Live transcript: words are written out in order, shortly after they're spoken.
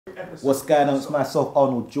What's going on? It's myself,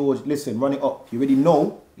 Arnold Jorge. Listen, run it up. You already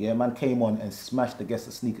know, yeah, man came on and smashed the Guess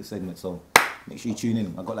the Sneaker segment, so make sure you tune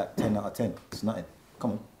in. I got like 10 out of 10. It's nothing.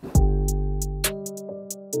 Come on.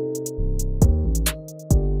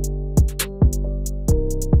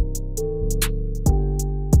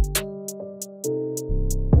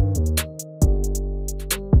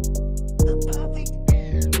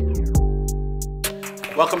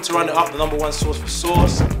 Welcome to Run It Up, the #1 source for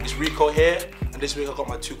sauce. It's Ricco here, and this week I got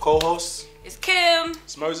my two co-hosts. It's Kym.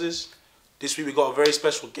 It's Moses. This week we got a very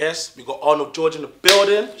special guest. We got Arnold Jorge in the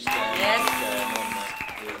building. Yes.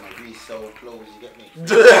 My resale clothes, you get me?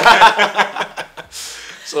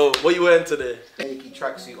 So, what you wearing today? Lakey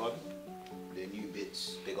tracksuit on. The new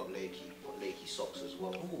bits, big up Lakey. Got Lakey socks as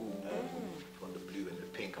well. Got the blue and the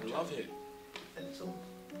pink. I love it. And some,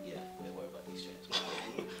 yeah, don't worry about these chains.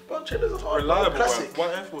 Bro, trainers are hard. Reliable, Classic.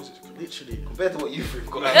 What Air Forces? Literally. Compared to what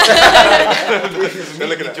you've got. This is They're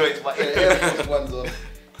looking meaty at joints, but Air Force ones on.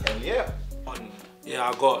 And yeah. Yeah,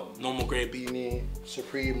 I got normal grey beanie,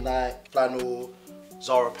 Supreme Nike, flannel,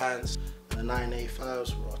 Zara pants, and the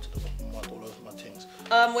 985s. Right to the mud all over my things.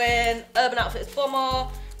 I'm wearing Urban Outfitters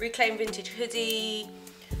bomber, reclaimed vintage hoodie,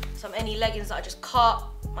 some any leggings that I just cut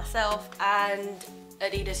myself, and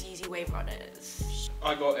Adidas Yeezy Wave Runners.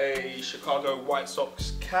 I got a Chicago White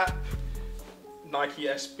Sox cap, Nike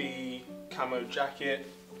SB camo jacket,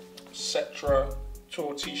 Cetra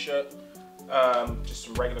tour t-shirt, just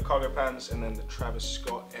some regular cargo pants, and then the Travis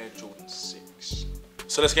Scott Air Jordan 6.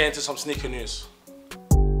 So let's get into some sneaker news.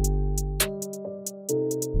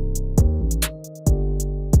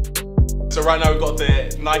 So right now we've got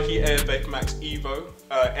the Nike Air VaporMax Evo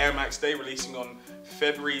Air Max Day releasing on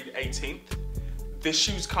February 18th. This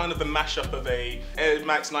shoe's kind of a mashup of a Air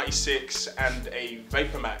Max 96 and a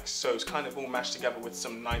VaporMax, so it's kind of all mashed together with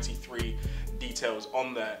some 93 details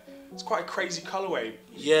on there. It's quite a crazy colorway.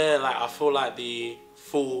 Yeah, like I feel like the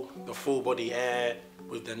full body Air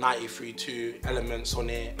with the 93.2 elements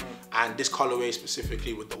on it, and this colorway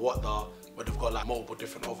specifically with the where they've got like multiple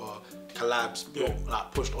different other collabs built,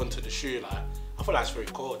 like pushed onto the shoe. Like I feel like it's very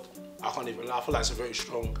cold. I can't even lie. I feel like it's a very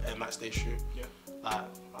strong Air Max Day shoe. Yeah. Like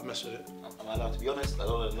I mess with it. Am I allowed to be honest? I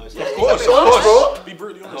don't know. Of course, bro. Be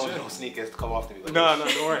brutally honest. No sneakers to come after me. No,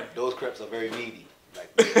 don't worry. Those crepes are very meaty.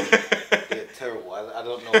 Like, they're terrible. I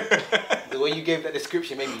don't know. The way you gave that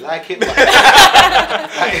description made me like it. But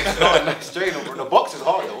like, it's not a nice trainer, bro. The box is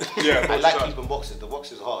hard though. Yeah, I like keeping boxes. The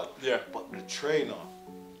box is hard. Yeah. But the trainer,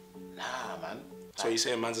 nah, man. So you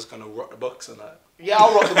saying man's just gonna rock the box and that? Yeah,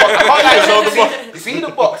 I'll rock the box. I can't like, see the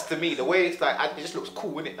box to me, the way it's like, it just looks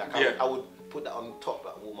cool, innit? Like I would put that on top,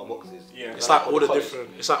 like all my boxes. Yeah. It's like all the different.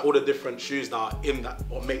 It's like all the different shoes that are in that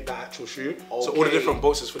or make that actual shoe. Okay. So all the different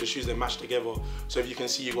boxes for the shoes they match together. So if you can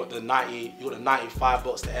see, you got the 95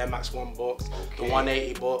 box, the Air Max 1 box, the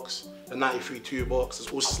 180 box, the 93.2 box.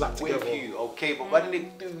 It's all slapped together. With you, okay, but why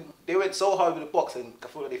didn't they went so hard with the box and I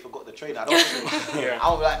feel like they forgot the trainer. I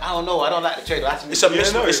don't know. I don't like the trainer. It's a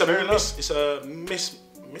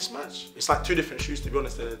mismatch. It's like two different shoes, to be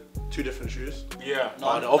honest. They're two different shoes. Yeah.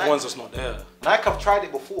 No, the other one's just not there. Nike, I've tried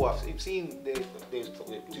it before. I've seen they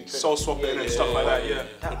two soul swapping and stuff like that. Yeah.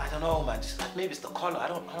 I don't know, man. Just maybe it's the color. I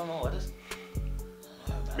don't know.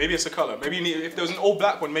 Maybe it's the color. Maybe you need, if there was an all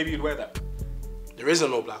black one, maybe you'd wear that. There is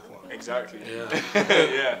an all black one. Exactly. Yeah.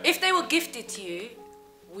 Yeah. If they were gifted to you,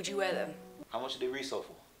 would you wear them? How much did they resell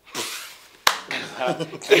for?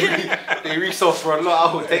 they resell for a lot.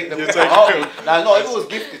 I would take them. No, if it was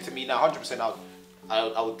gifted to me, now 100%,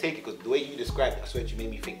 I would take it because the way you described it, I swear you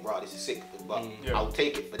made me think, wow, this is sick. But I would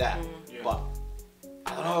take it for that. But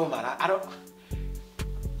I don't know, man. I don't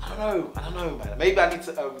know, man. Maybe I need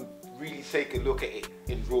to really take a look at it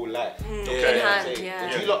in real life. In hand,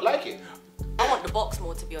 yeah. Do you not like it? I want the box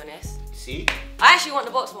more, to be honest. See? I actually want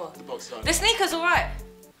the box more. The box done. The sneaker's alright.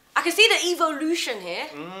 I can see the evolution here.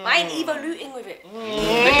 I ain't evoluting with it.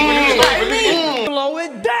 Slow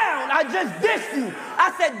it down. I just dissed you.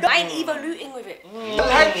 I said I ain't evoluting with it.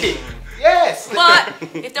 I like it. Yes. But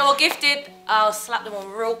if they were gifted, I'll slap them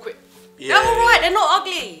on real quick. Yeah. They're alright, they're not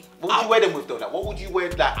ugly. What would you wear them with though? Like, what would you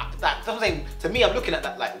wear like I'm saying, to me, I'm looking at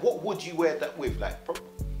that like, what would you wear that with? Like,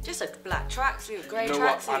 just a black tracksuit, grey You know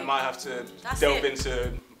what? tracksuit. I might have to That's delve it.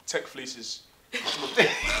 into tech fleeces.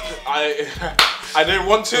 I didn't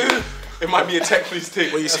want to. It might be a tech fleece thing.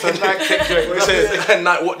 What you saying? Nike tech joint. What you saying?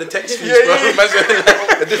 What the text fleece, Yeah, bro?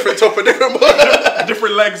 yeah. A different top, a different bottom.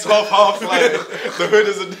 Different legs, half. Like the hood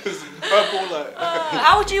is purple. Like.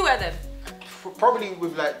 How would you wear them? Probably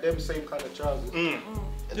with like them same kind of trousers.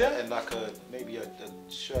 And like maybe a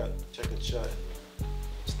shirt, checkered shirt,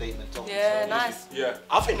 statement top. Yeah, nice. Yeah.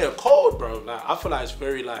 I think they're cold, bro. Like I feel like it's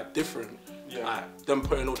very like different. Like them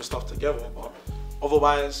putting all the stuff together, but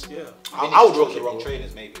otherwise, yeah. I would rock the wrong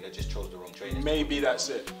trainers. Maybe they just chose the wrong trainers. Maybe that's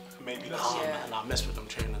it. Maybe that's it. Man, I mess with them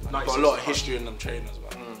trainers. Man. Got a lot of history in them trainers,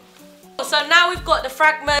 man. So now we've got the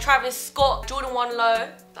Fragment, Travis Scott, Jordan 1 Low.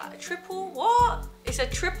 Like a triple, what? It's a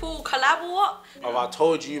triple collab or what? Oh, I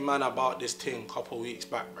told you, man, about this thing a couple of weeks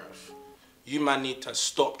back, bruv. You, man, need to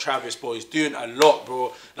stop Travis, bro. He's doing a lot,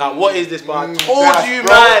 bro. Like, what is this, bro? I told you,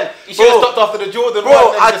 man. You should have stopped after the Jordan.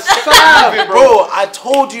 Bro, I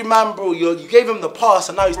told you, man, bro. You gave him the pass,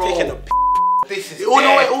 and now he's taking the This is you all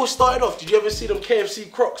know where it all started off. Did you ever see them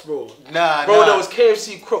KFC Crocs, bro? Nah, bro, there was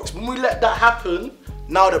KFC Crocs. When we let that happen,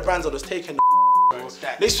 now the brands are just taking the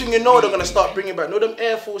next thing you know, they're gonna start bringing back. Know them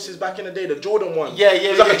Air Forces back in the day, the Jordan ones. Yeah.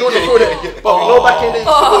 It's like a Jordan Pro there. But you know, back in the day, you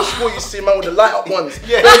used to go to school, you see man with the light up ones.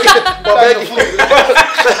 Yeah.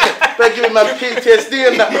 Better give me man PTSD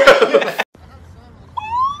and that.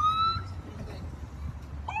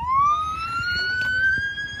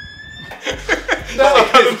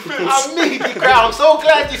 I'm meaty, crowd. I'm so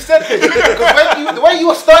glad you said this because the way you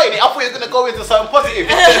were starting it, I thought you were gonna go into something positive.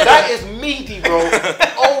 That is meaty, bro.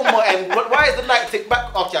 Oh my! And why is the night tick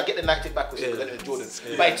back? Okay, I get the night tick back with Jordan,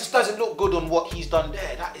 but it just doesn't look good on what he's done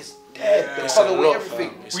there. That is dead. The colorway,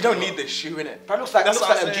 everything. We don't need this shoe in it. That looks like them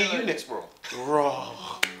G units, bro.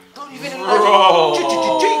 Don't even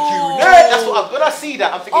That's what when I see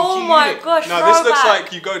that, I'm thinking. Oh my gosh! Now this looks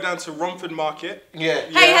like you go down to Romford Market. Yeah.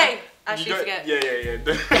 Hey. Actually, forget. Yeah. You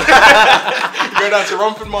go down to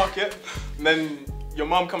Romford Market, and then your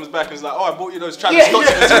mum comes back and is like, "Oh, I bought you those Travis Scotts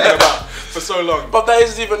you've been talking about for so long." But that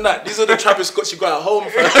isn't even that. These are the Travis Scotts you got at home.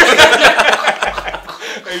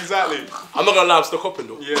 Exactly. I'm not gonna lie, I'm still copping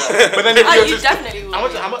though. Yeah. But then if you definitely will. How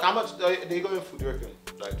much are they going for? Do you reckon?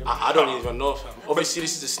 Like, I don't even know, fam. Obviously,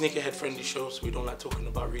 this is a sneakerhead friendly show, so we don't like talking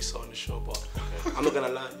about resale on the show. But I'm not gonna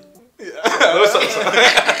lie.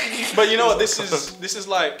 But you know what? This is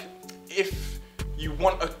like, if you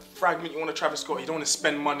want a Fragment, you want a Travis Scott, you don't want to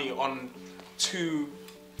spend money on two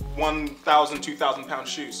 1,000, 2,000 pound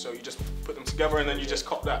shoes. So you just put them together and then you just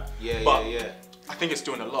cop that. Yeah. I think it's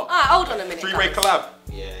doing a lot. Hold on a minute. Three-way collab.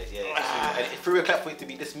 Yeah. And three-way collab for it to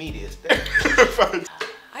be this media.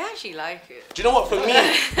 I actually like it. Do you know what? For me,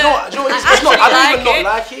 it's not. I don't even not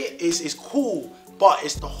like it. It's cool, but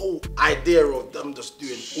it's the whole idea of them just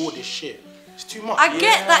doing all this shit. It's too much. I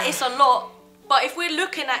get that it's a lot, but if we're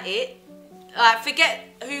looking at it, forget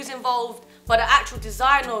who's involved, but the actual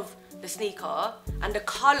design of the sneaker and the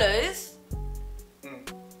colours,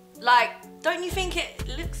 like, don't you think it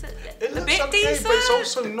looks a bit okay, decent? but it's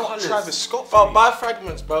also not Travis Scott. But buy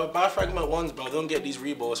fragments, bro. Buy fragment ones, bro. Don't get these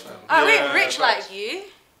Reeboks, fam. We're rich like you.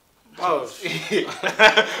 Oh, He's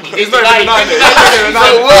not even denying it.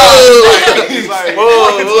 He's like,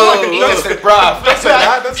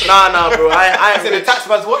 Nah, bro. I ain't the rich.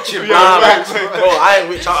 taxman's watching, bro. Nah, bro, I ain't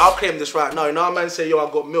rich. I'll claim this right now. You know how man say, yo, I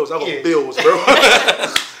got mills. I got bills, bro.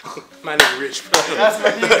 Man is rich, bro. That's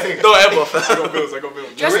my new thing. Don't ever, fam. I got bills.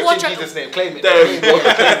 Just rich watch in it. Jesus' name. Claim it. There we go.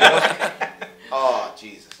 Oh,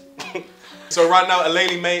 Jesus. So right now,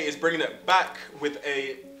 Aleali May is bringing it back with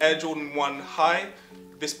a Air Jordan 1 High.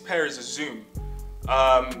 This pair is a Zoom.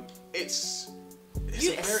 It's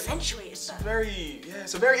You accentuated that.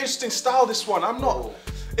 It's a very interesting style, this one. I'm not,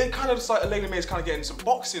 it kind of looks like Aleali May is kind of getting some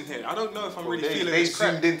box in here. I don't know if I'm really feeling this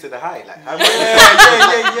crap. Zoomed into the high. Like,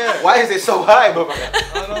 Yeah. why is it so high, bro?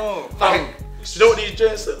 I know. You know what these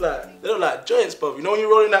joints look like? They look like joints, bro. You know when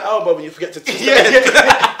you're rolling that album and you forget to twist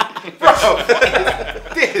Bro, what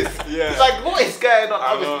is this? Yeah. It's like, what is going on?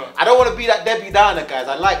 I don't want to be that Debbie Downer, guys.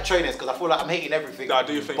 I like trainers because I feel like I'm hating everything. Nah,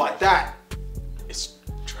 do your thing, but bro. that, It's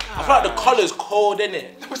I feel like the colour's cold,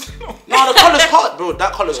 innit? No, the colour's hot, bro.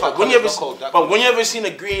 That colour's hot. When you ever seen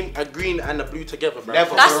a green and a blue together, bro?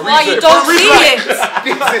 Never. That's why you don't see it. This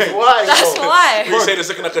is why. That's why. You say it's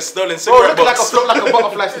looking like a stolen Bro, cigarette box. look like a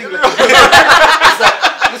butterfly stingray.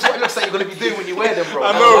 This is what it looks like you're gonna be doing when you wear them, bro.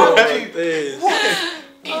 I know, right?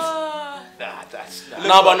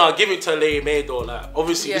 Nah, give it to Aleali May though. Like,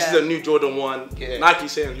 obviously, this is a new Jordan 1. Yeah. Nike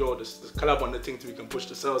saying, yo, this collab on the thing so we can push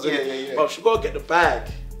the sales. Yeah. But she gotta get the bag.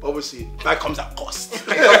 Obviously, the bag comes at cost.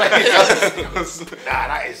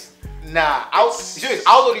 That is. Nah, I'll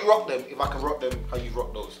only rock them if I can rock them how you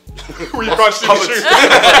rock those. We can't see the shoes.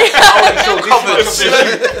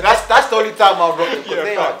 That's the only time I'll rock them because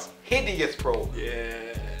they are facts. hideous, bro.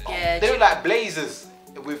 Yeah. They look like blazers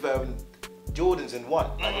with Jordans in one.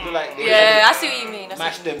 Like, they look like I see what you mean.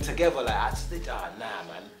 Mash them together like that's nah,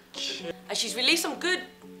 man. And she's released some good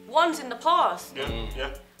ones in the past.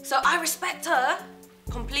 Yeah. So I respect her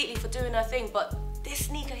completely for doing her thing, but this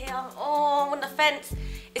sneaker here, I'm on the fence.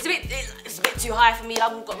 it's a bit too high for me.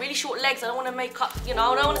 I've got really short legs. I don't want to make up, you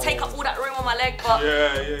know, I don't want to take up all that room on my leg. But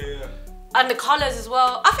yeah. And the colours as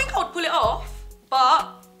well. I think I would pull it off,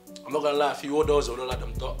 but. I'm not gonna lie, if you wore those, it would look like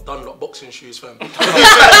them Dunlop boxing shoes, fam. Yeah,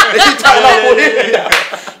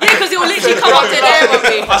 because it will literally come up to there on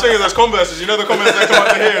me. I was thinking those Converses, you know the Converses that come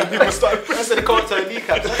up to here and people start... I said they come up to the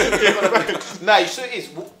kneecaps. Nah, so it is,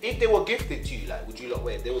 if they were gifted to you, like, would you lot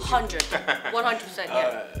wear it? 100%,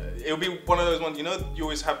 yeah. It'll be one of those ones, you know, you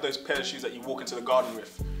always have those pair of shoes that you walk into the garden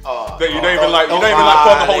with. That you don't even like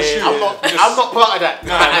part of the whole shoe. I'm not part of that.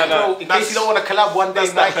 No. In case you don't want to collab one day,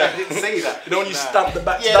 Nike, I didn't say that. You know when you stamp the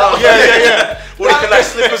backs Yeah, down? Yeah. Or you can like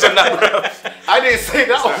slippers and that, bro. I didn't say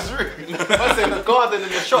that was rude. I said the garden in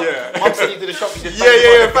the shop. Yeah. Mum said you did the shop, you just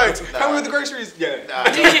Thanks. Come with the groceries. Yeah.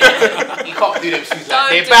 You can't do them shoes like that.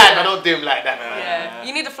 They're bad, I don't do them like that. Yeah.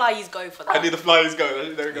 You need the flyers go for that. I need the flyers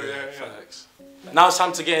go. There we go. Yeah. Facts. Now it's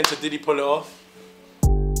time to get into Did He Pull It Off?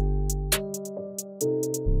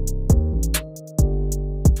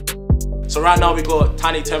 So right now we got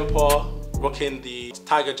Tinie Tempah rocking the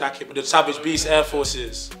tiger jacket with the Savage Beast Air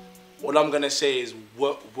Forces. All I'm gonna say is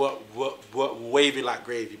work, wavy like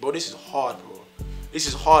gravy. Bro, this is hard, bro. This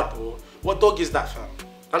is hard, bro. What dog is that, fam?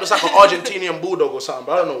 That looks like an Argentinian bulldog or something,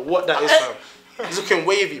 but I don't know what that is, fam. It's looking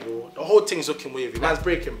wavy, bro. The whole thing's looking wavy. Man's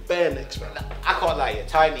breaking bare necks, man. I can't lie, yeah.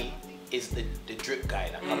 Tinie is the drip guy.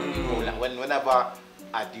 Like, whenever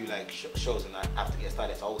I do like shows and I have to get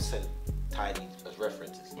started, so I always send Tinie as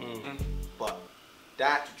references. But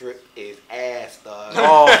that drip is ass, dog.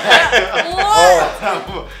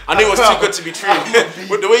 I knew it was too good to be true.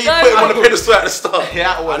 With the way you put him on the pedestal at the start,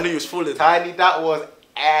 I knew he was falling. Tinie, that was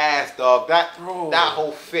ass, dog. That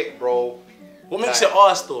whole fit, bro. What makes it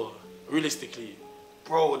ass, though? Realistically,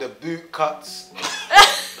 bro, the boot cuts,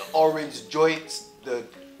 the orange joints, the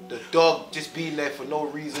dog just being there for no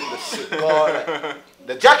reason, the cigar. Like,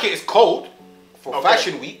 the jacket is cold for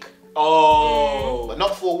Fashion Week. But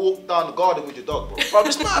not for a walk down the garden with your dog, bro. Bro,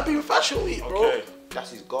 this might have been Fashion Week, bro. Okay.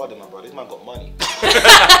 That's his garden, my bro. This man got money.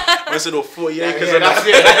 I said, 40 acres. That's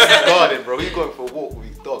his garden, bro. He's going for a walk with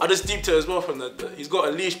his dog. I just deeped it as well from he's got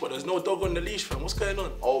a leash, but there's no dog on the leash, fam. What's going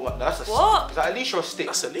on? Oh, man, that's a what? Is that a leash or a stick?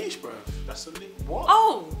 That's a leash, bro. That's a leash. What?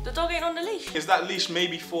 Oh, the dog ain't on the leash. Is that leash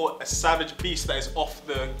maybe for a Savage Beast that is off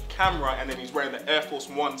the camera and then he's wearing the Air Force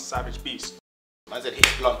One Savage Beast? Man said hit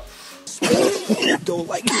blunt. Don't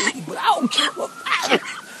like me, but I don't care what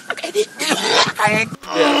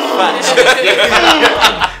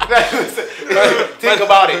Think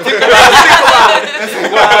about it.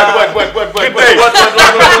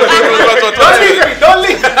 Don't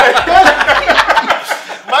leave.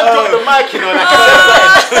 Man dropped the mic, you know, like I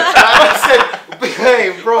said,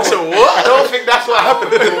 behave, bro. So what? I don't think that's what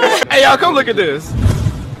happened, bro. Hey, y'all, come look at this.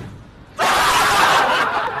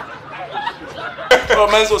 Bro,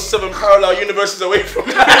 man's was 7 parallel universes away from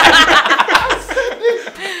me. I'm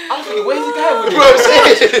thinking, where's he going with it?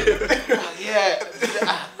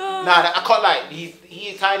 Nah, I can't lie.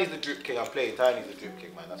 Tinie's the drip king. I'm playing Tinie's the drip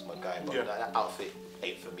king, man. That's my guy. But that outfit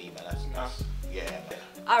ain't for me, man. That's yeah, man.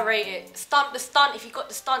 I rate it. Stunt the stunt. If you got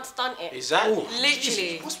the stunt, stunt it. Exactly. Literally.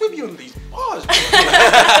 Jesus, what's with you on these bars, bro?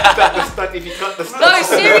 Stunt the stunt if you cut the stunt. No,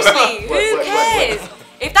 seriously. Who cares?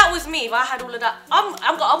 If that was me, if I had all of that,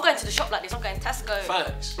 I'm going to the shop like this. I'm going Tesco.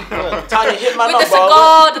 Facts. Tinie, hit man with up, the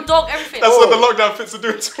cigar, the dog, everything. That's what the lockdown fits are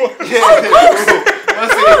doing to us. I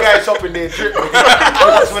see the guy shopping there drip.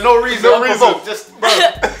 For no reason. Just bro,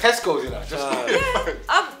 Tesco's, you know. Yeah,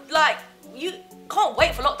 I'm like, you can't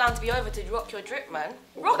wait for lockdown to be over to rock your drip, man.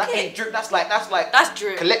 Rock that it. Ain't drip. That's drip.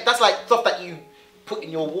 That's like stuff that you put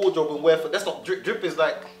in your wardrobe and wear for. That's not drip. Drip is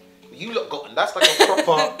like. You look good, and that's like a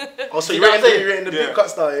proper. Also, you're in the boot cut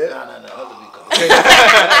style, yeah? No, not the boot cut.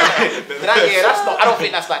 That's not. I don't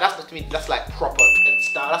think that's not to me. That's like proper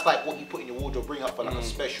style. That's like what you put in your wardrobe, bring up for like a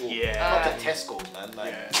special. Not the Tesco's, man.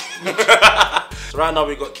 Like. So right now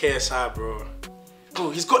we got KSI, bro.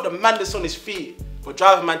 Bro, he's got the madness on his feet, but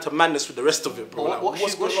driving man to madness with the rest of it, bro. What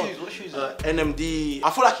shoes? NMD. I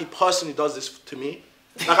feel like he personally does this to me.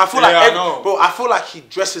 Like I feel I feel like he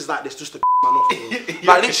dresses like this just to man off, bro.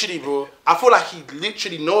 Like literally, bro. I feel like he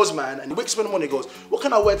literally knows, man. And he wakes up in the morning and goes, "What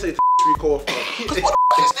can I wear today to Ricco off, bro?" Because what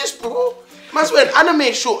the is this, bro? Man's wearing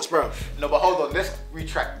anime shorts, bro. No, but hold on. Let's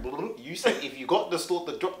retract. You said if you got the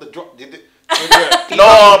drop, did it?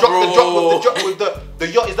 No, bro. The drop with the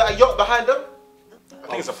yacht. Is that a yacht behind them? I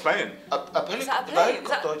think it's a plane. A plane? Is that a plane?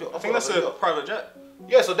 I think that's a private jet.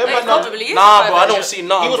 Yeah, so them Wait, man now. probably is Nah, a bro, I private don't jet. see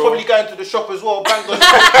nothing, He was bro. probably going to the shop as well, banged on.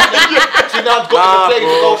 See, now I've got in the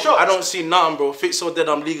plane to go shop. I don't see nothing, bro. Fix so dead,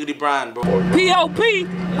 I'm legally brand, bro. P.O.P.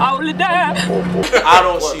 All the time. I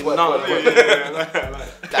don't see nothing,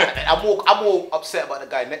 bro. I'm more upset about the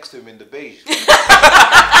guy next to him in the beige.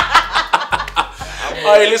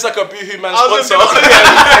 Oh, he looks like a Boohoo Man sponsor.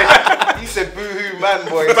 He said boohoo man,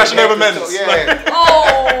 boy. Fashion over men's. Yeah.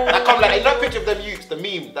 Oh. That come like, in that picture of them youths, the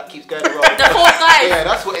meme that keeps going around. The four guys. Yeah,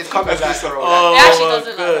 that's what it's coming like. Oh, It actually my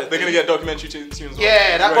doesn't God. like They're gonna get documentary tunes.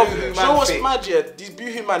 Yeah, that Right. boohoo You man know what's fit. mad, yeah? These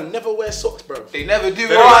Boohoo Man never wear socks, bro. They never do.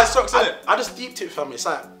 They don't wear socks, innit? I just deeped it, fam. It's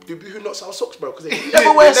like, do Boohoo not sell socks, bro? Because they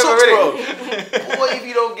never wear socks, bro. What if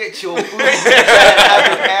you don't get your boohoo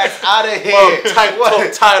ass out of here? Bro, tank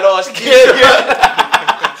top, tight ass.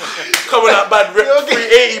 Coming out bad,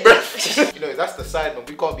 380, bro. You know, that's the Sidemen.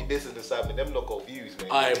 We can't be dissing the Sidemen. Them lot got views, man.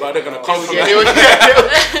 Alright, bro, they're gonna come from Yeah,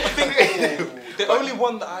 that. The only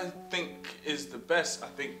one that I think is the best, I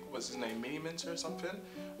think, was his name, Mini Minter or something.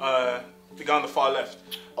 The guy on the far left.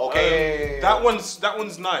 Okay. That one's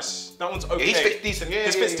nice. That one's okay. Yeah, he fits decent. Yeah,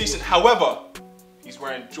 His fits decent. However, he's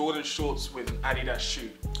wearing Jordan shorts with an Adidas shoe.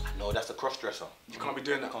 No, that's a cross-dresser. You can't be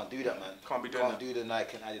doing that. Can't do that, man. Can't be doing that. do the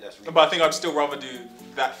Nike and Adidas. But I think I'd still rather do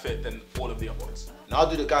that fit than all of the other ones. Now I'll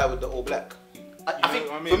do the guy with the all black. I think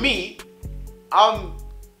what I mean? for me, I'm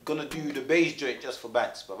gonna do the beige joint just for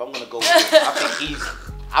Banks, but I'm gonna go with him.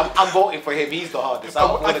 I think I'm voting for him. He's the hardest.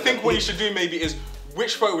 I think what you should do maybe is,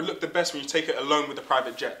 which photo would look the best when you take it alone with the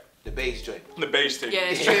private jet? the beige joint. The beige thing. Yeah,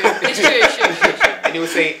 it's true. It's true. And he would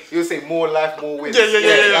say more life, more wins.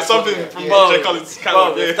 Yeah. That's Something what- from yeah. Jay Collins' Bro,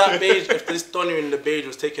 catalog. if that beige, if this Donny in the beige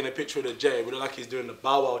was taking a picture of the J, it would look like he's doing the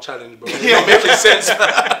Bow Wow challenge, bro. It's not making sense. No,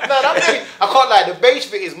 that beige, I can't lie. The beige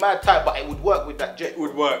fit is mad tight, but it would work with that jet. It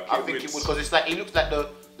would work. I think it would, because it's like it looks like the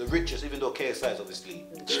richest, even though KSI is obviously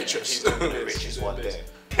Richest. the richest one there.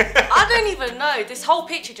 I don't even know. This whole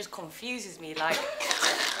picture just confuses me. Like,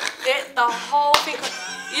 the whole thing.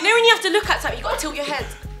 You know when you have to look at something, you got to tilt your head.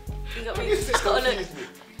 You got to look.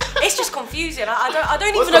 It's just confusing. I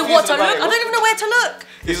don't even know what to look. I don't even know where to look.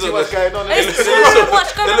 You see what's going on? There's so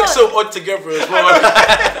much going They on. look so odd together as well.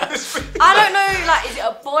 I don't know. Like, is it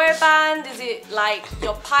a boy band? Is it like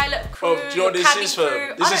your pilot crew? Bro, do you know what your this cabby is crew?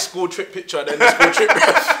 for? This is school trip picture at the end of school trip.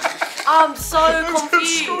 I'm so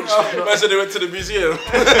confused. Imagine they went to the museum.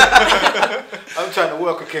 I'm trying to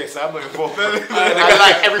work with KSI. I'm not involved. I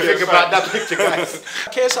like everything about that picture, guys.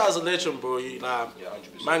 KSI is a legend, bro. You, like,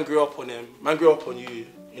 man grew up on him. Man grew up on you.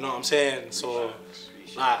 You know what I'm saying? So,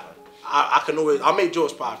 like, I can always, I make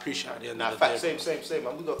jokes, but I appreciate it at the end of the day. Same.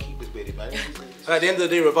 Man, we gotta keep this baby, man. At the end of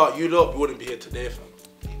the day, without you lot, we wouldn't be here today, fam.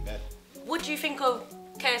 Amen. What do you think of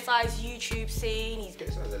KSI's YouTube scene?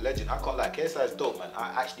 KSI is a legend. I can't lie. KSI is dope, man.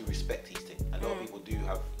 I actually respect his thing. A lot of people do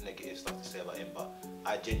have negative stuff to say about him, but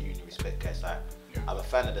I genuinely respect KSI. I'm a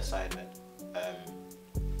fan of the Sidemen, and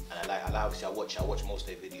obviously I watch most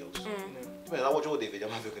of their videos. I watch all their videos. I'm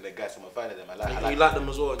not looking at the guys. I'm a fan of them. You like them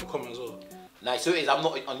as well, and you comment as well. Nah, so it is. I'm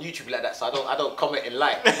not on YouTube like that, so I don't comment and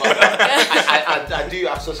like. But I do.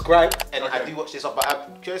 I subscribe and I do watch this up.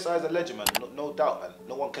 But KSI is a legend, man. No doubt, man.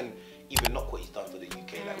 No one can even knock what he's done for the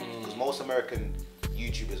UK, like, because most American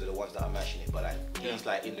YouTubers are the ones that are mashing it, but like he's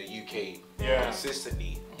like in the UK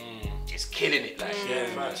consistently, just killing it, like you know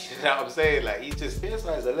what I'm saying? Like he's just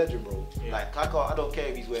KSI is a legend, bro. Like I don't care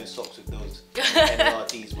if he's wearing socks with those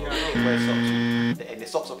NRTs, bro. He wears socks, and the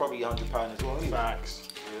socks are probably £100 as well. Anyway. Facts.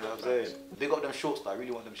 You know what I'm saying? They got them shorts, though. I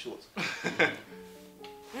really want them shorts.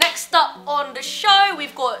 Next up on the show,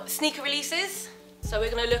 we've got sneaker releases. So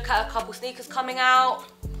we're gonna look at a couple sneakers coming out.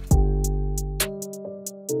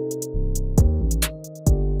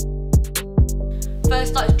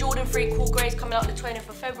 First up is Jordan 3 Cool Greys coming out the 20th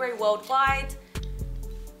of February worldwide.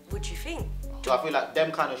 What do you think? So I feel like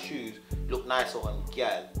them kind of shoes look nicer on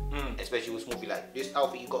gal, especially with Smoothie. Like this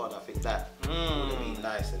outfit you got on, I think that would have been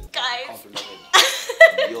nice and Guys. complimented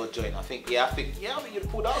your joint. I think you'd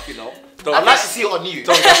pulled out, you know. I'd like to see it on you.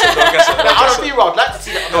 Don't guess it. I don't be wrong. I'd like to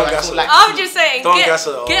see that on you. Like, I'm just saying, Don't guess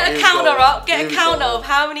it. get a Here we counter go. up, get Here a we counter go. of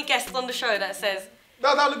how many guests on the show that says,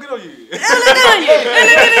 No, look good on you. look at you, look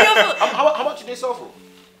at your foot. how much did they sell for?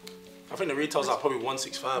 I think the retail's like probably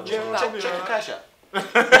 165 or Yeah, something. Check your cash out.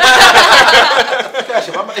 Cash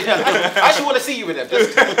out. I actually want to see you with them.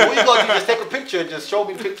 Just, all you gotta do is take a picture and just show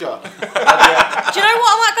me the picture. Do you know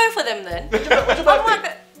what? I might go for them then. I might go.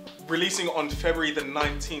 Releasing on February the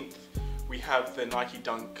 19th, we have the Nike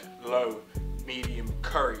Dunk Low Medium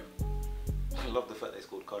Curry. I love the fact that it's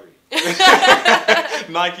called curry.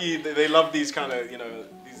 Nike, they love these kind of, you know,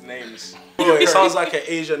 these names. Bro, it sounds like an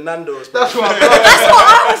Asian Nando's. That's what I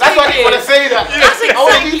was That's why I didn't want to say that.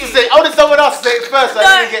 I wanted someone else to say it first, so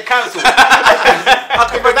I didn't get cancelled.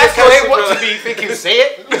 But that's how they want to be thinking, say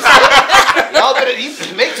it. No, but you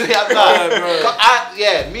make it up now.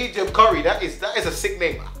 Yeah, medium curry, that is a sick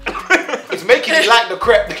name. It's making me like the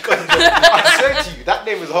crepe because I swear to you, that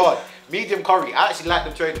name is hard. Medium curry. I actually like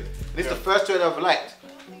them trainers. This is the first trainer I've liked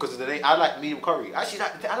because of the name. I like medium curry. Actually,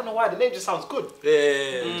 I don't know why the name just sounds good.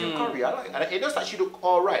 Yeah. Medium curry. I like it. And it does actually look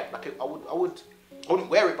all right. Like I wouldn't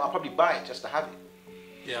wear it, but I'll probably buy it just to have it.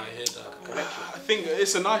 Yeah, I hear that. I think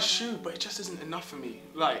it's a nice shoe, but it just isn't enough for me.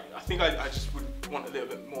 Like, I think I just would want a little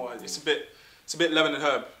bit more. It's a bit lemon and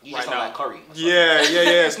herb You right just now. don't like curry. Yeah.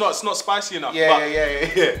 It's not spicy enough. Yeah.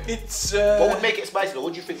 It's. What would make it spicy though?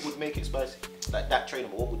 What do you think would make it spicy? Like that trainer,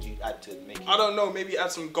 but what would you add to make it? I don't know. Maybe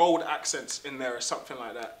add some gold accents in there or something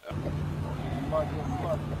like that.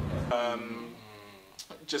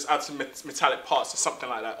 Just add some metallic parts or something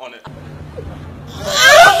like that on it.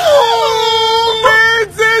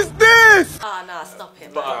 Ah, nah, stop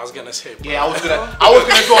it. But I was gonna say, bro. Yeah, I was gonna go.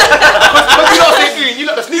 Because you know what I'm saying? You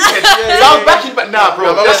look the sneakerhead. So I was backing, but nah,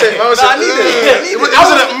 bro. I need it. It was I was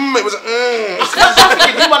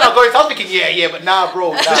thinking, you might not go. I was thinking, yeah, but nah,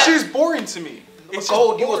 bro. The shoe's boring to me. It's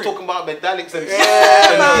gold. You was talking about medallics and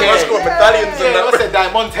Let's go medallions and that. What's that?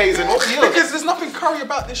 Diamantes and what? Because there's nothing curry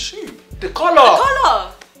about this shoe. The color.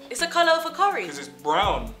 Colour. It's a colour of a curry. Because it's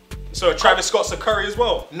brown. So Travis Scott's a curry as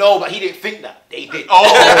well? No, but he didn't think that. They did.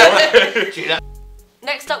 Oh.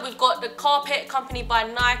 Next up, we've got the Carpet Company by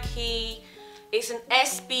Nike. It's an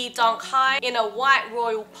SB Dunk High in a white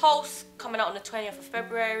royal pulse, coming out on the 20th of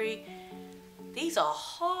February. These are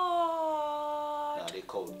hard. Nah, they're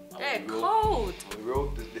cold. They're cold.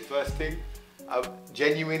 The first thing I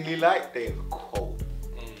genuinely like, they're cold.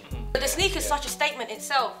 But the sneaker's such a statement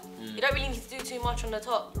itself. You don't really need to do too much on the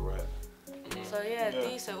top. You're right. So yeah,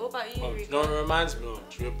 decent. What about you, You Ricco? know what it reminds me of?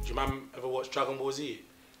 Do you man ever watch Dragon Ball Z?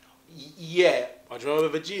 Yeah. Or do you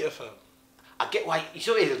remember Vegeta, fam? I get why. You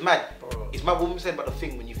sure it is? It's mad. Bro. It's mad what we said about the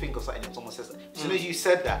thing when you think of something and someone says that. As soon as you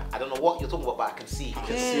said that, I don't know what you're talking about, but I can see.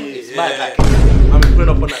 It's mad. Like, I'm putting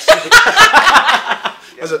up on that super.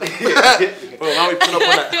 Bro, now we putting up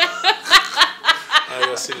on that. Oh,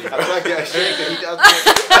 you're silly, bro. I try to get a shake and he does.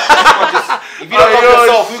 If you don't love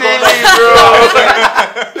yourself, who gonna love you, bro?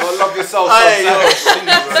 You gotta love yourself.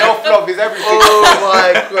 Self-love is everything. Oh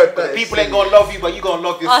my god. People ain't gonna love you, but you gonna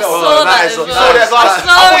love yourself. I saw that as well. I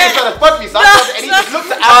thought he was trying to spud me, so I saw it and he just looked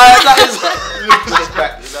at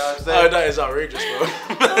me. Oh, that is outrageous, bro.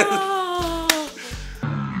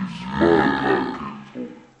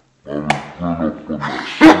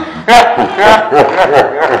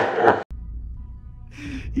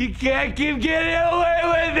 You can't keep getting away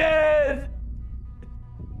with it!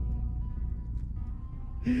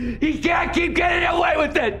 You can't keep getting away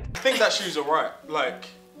with it! I think that shoe's alright. Like,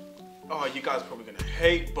 oh, you guys are probably gonna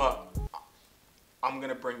hate, but I'm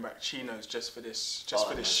gonna bring back chinos just for this,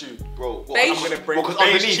 for this shoe. Bro, Beige? I'm gonna bring Because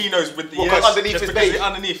beige underneath- chinos with the because underneath just is because beige? the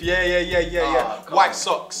underneath. Yeah. come White on.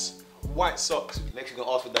 socks. White socks. Next you're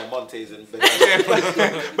gonna ask for diamantes and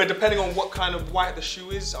But depending on what kind of white the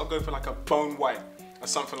shoe is, I'll go for like a bone white or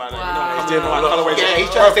something like that. Wow. You know, like colorways. yeah, he's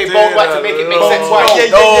trying to say bone white to make it make sense No, white.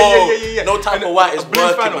 yeah. No type And of white is a blue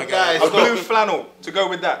working, flannel, my guy. A blue flannel to go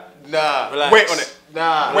with that. Nah, Relax. Wait on it.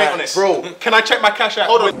 nah, Wait on it. bro. Can I check my cash out?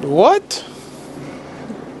 Hold on. What?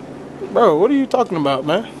 Bro, what are you talking about,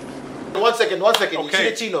 man? 1 second. Okay. You see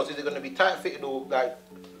the chinos? Is it gonna be tight fitted or like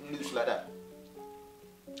loose like that?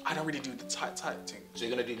 I don't really do the tight thing. So you're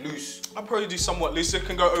gonna do loose. I'll probably do somewhat loose. It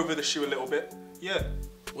can go over the shoe a little bit. Yeah.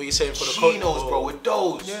 What are you saying for the coat? Chinos, bro, with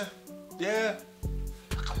those. Yeah.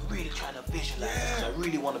 I'm really trying to visualize it. I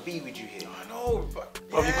really want to be with you here. I know, but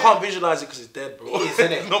Bro, you can't visualize it because it's dead, bro. It is,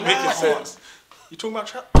 isn't it? Not making sense. You talking about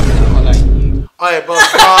trap? I like you. Alright, bro. Nah.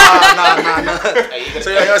 Hey, you So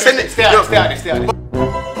you're sending stay out there.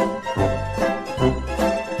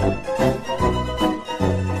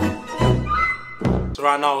 So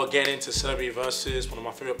right now we're getting into celebrity versus, one of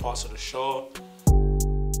my favorite parts of the show.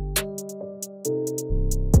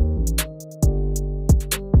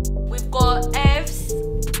 We've got Evs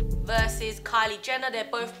versus Kylie Jenner. They're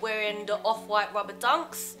both wearing the off-white rubber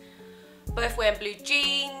dunks. Both wearing blue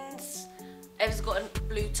jeans. Ev's got a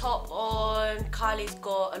blue top on. Kylie's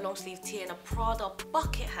got a long sleeve tee and a Prada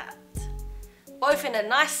bucket hat. Both in a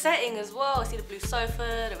nice setting as well. See the blue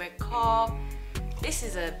sofa, the red car. This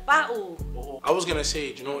is a battle. I was gonna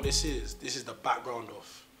say, do you know what this is? This is the background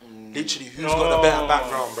of literally who's got the better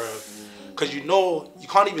background, bro. Because you know, you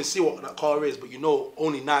can't even see what that car is, but you know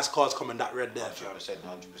only nice cars come in that red there.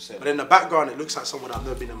 100%. But in the background, it looks like someone I've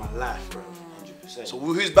never been in my life, bro. 100%. So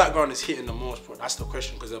whose background is hitting the most, bro? That's the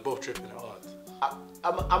question, because they're both dripping it hard.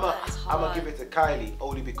 I'm gonna give it to Kylie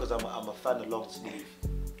only because I'm a fan of long sleeve.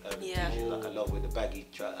 T-shirt. Like I love with the baggy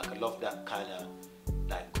track. Like I love that kind of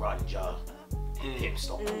like grunge,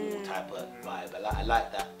 hipster cool type of vibe. I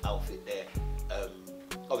like that outfit there.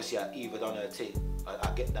 Obviously, Eva done her thing.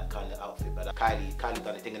 I get that kind of outfit, but Kylie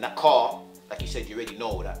done her thing. And that car, like you said, you already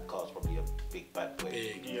know that car's probably a big bad boy.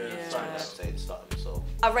 Big, So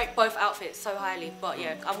I rate both outfits so highly, but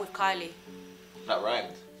yeah, I'm with Kylie. that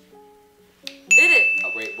rhymed. Did it?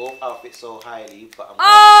 I rate both outfits so highly, but I'm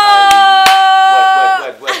Oh!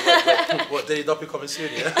 Kylie. Word. What, Diddy Doppy coming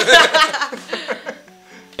soon, yeah?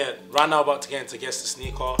 Yeah, right now about to get into Guess the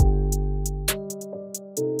Sneaker.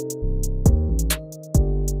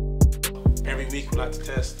 Every week we like to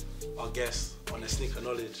test our guests on their sneaker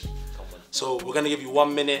knowledge. So we're gonna give you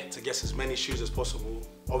 1 minute to guess as many shoes as possible.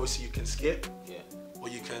 Obviously you can skip, or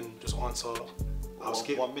you can just answer. I'll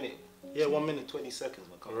skip. 1 minute. Yeah, 1 minute. 20 seconds,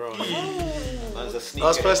 man. Come Bro. Man's a sneaker.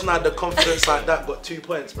 Last person had the confidence like that got 2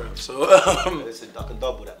 points, bro. So Listen, I can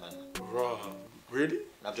double that, man. bro, really?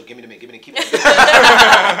 Now just give me the minute, keep me the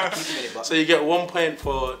minute. But So you get 1 point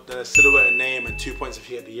for the silhouette and name and 2 points if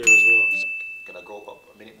you get the year as well. can I go up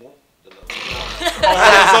a minute more?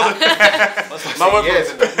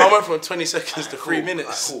 Man went from 20 seconds to 3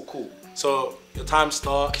 minutes. Cool. So your time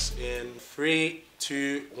starts in 3,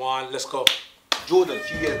 2, 1, let's go. Jordan, a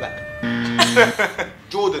few years back.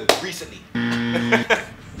 Jordan, recently.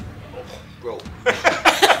 Bro.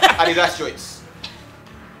 Adidas joints.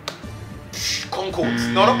 Concords.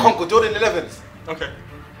 No, not Concord. Jordan 11s. Okay.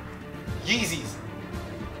 Yeezys.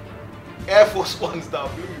 Air Force Ones that are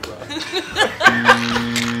blue, bro.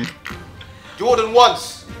 Jordan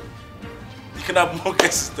 1s. You can have more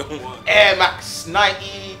guesses than one. Air Max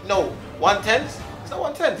 90. No, 110s? Is that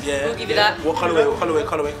 110s? Yeah. We'll give you that. What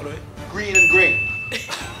colorway? Green and grey.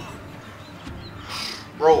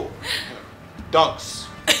 Bro. Dunks.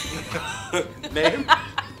 Name?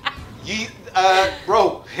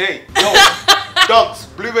 Bro, hey, yo. Dunks,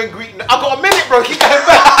 blue and green. I got a minute, bro. Keep going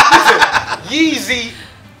back. Listen, Yeezy,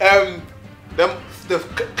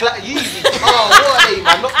 Yeezy. Oh, what are they,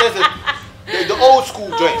 man? Not the old school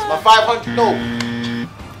joints. My 500. No.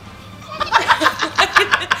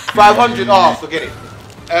 500. Oh, forget it.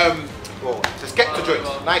 Bro, the Skepta joints.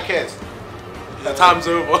 Nike Airs. The time's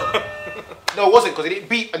over. No, it wasn't because it didn't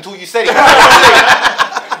beep until you said it.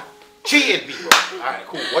 Cheated me, bro. Alright,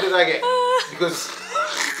 cool. What did I get? Because,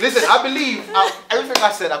 listen, I believe everything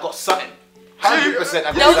I said, I got something. 100%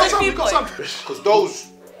 I got something. Because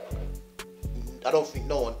those, I don't think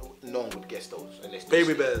no one would guess those. Unless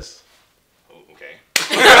Baby Bears. Okay.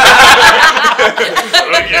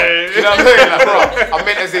 Okay. You know what I'm saying? Like, bro, I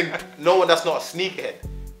meant as in no one that's not a sneakerhead.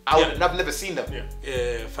 I've never seen them.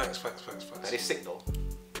 Yeah, facts. That is sick though.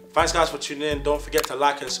 Thanks guys for tuning in. Don't forget to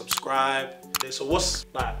like and subscribe. Okay, so what's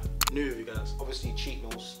like new with you guys? Obviously Cheat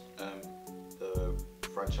Mills, the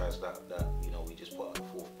franchise that you know we just put out the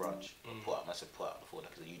 4th branch. I said put out before that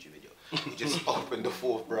because of a YouTube video. We just opened the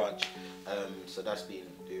 4th branch. So that's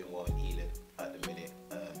been doing well in Ealing at the minute.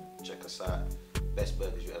 Check us out. Best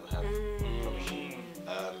burgers you ever had. Promise you.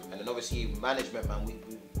 And then obviously management, man. We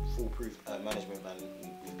foolproof management, man.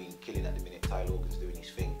 We've been killing at the minute. Ty Logan's doing his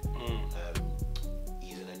thing.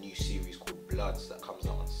 He's in a new series called Bloods that comes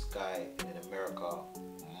out on Sky in America,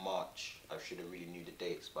 March. I should have really knew the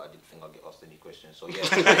dates, but I didn't think I'd get asked any questions. So yeah,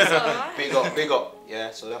 big up.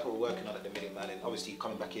 Yeah, so that's what we're working on at the minute, man. And obviously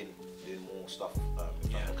coming back in, doing more stuff.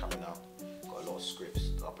 Coming out. Got a lot of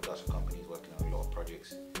scripts. Our production company is working on a lot of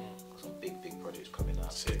projects. Got some big projects coming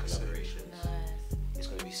out. Sick collaborations. Nice. It's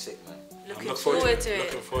gonna be sick, man. Looking forward to it.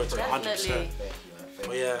 Looking forward to it, 100%. Thank you, man.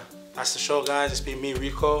 But yeah, that's the show, guys. It's been me,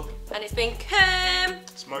 Ricco. And it's been Kym.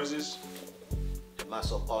 It's Moses. And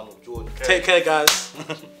myself, Arnold Jordan. Take care, guys.